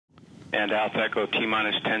And Alpha Echo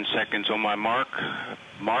T-minus 10 seconds on my mark.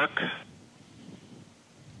 Mark.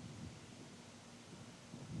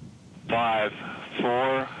 5,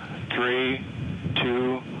 4, 3,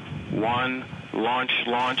 2, 1. Launch,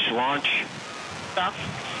 launch, launch. Stop.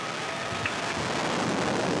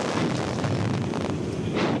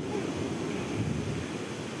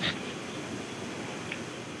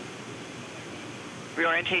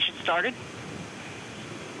 Reorientation started.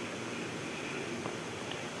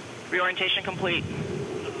 Reorientation complete.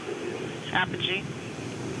 Apogee.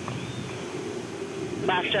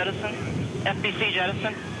 Last jettison. FBC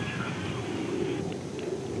jettison.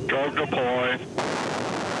 Drogue deploy.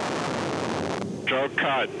 Drogue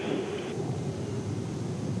cut.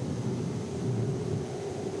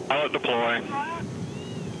 Pilot deploy.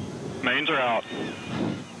 Mains are out.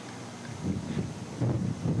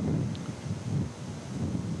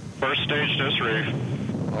 First stage disreef.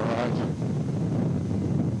 All right.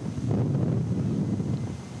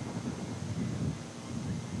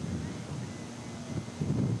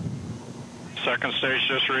 Second stage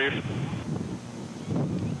disreef.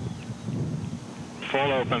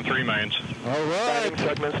 Full open, 3 mains. All right. Landing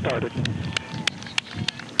segment started.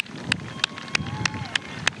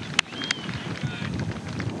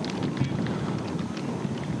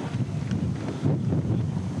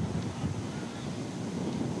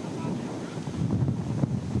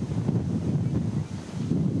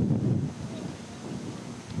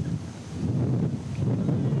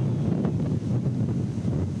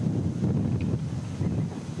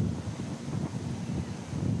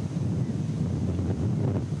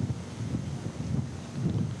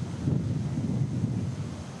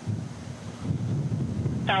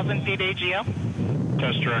 Feet AGL.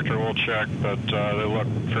 Test director will check, but they look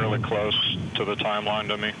fairly close to the timeline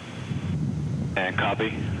to me. And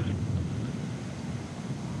copy.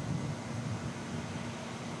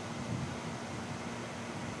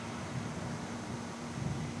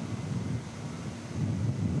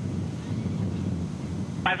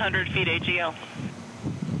 feet AGL.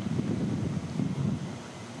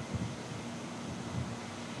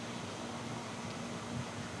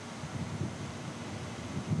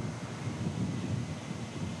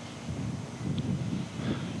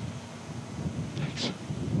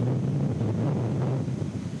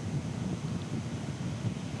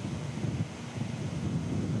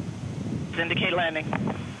 Indicate landing.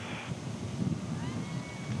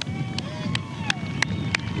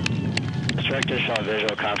 Director showing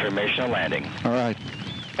visual confirmation of landing. All right.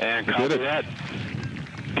 And We copy did it. that.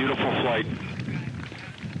 Beautiful flight.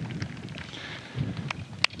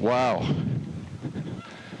 Wow.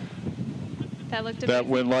 That looked That amazing.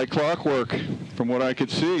 went like clockwork from what I could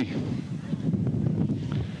see.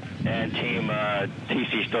 And team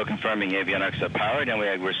TC still confirming avionics are powered, and we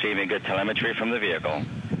are receiving good telemetry from the vehicle.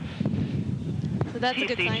 So that's a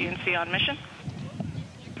good TC sign. GNC on mission.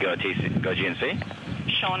 Go TC, go GNC.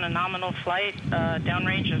 Showing a nominal flight,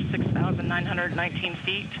 downrange of 6,919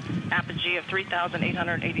 feet, apogee of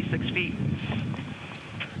 3,886 feet.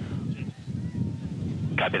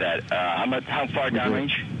 Copy that. How far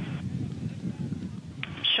downrange?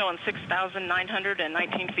 Showing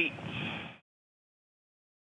 6,919 feet.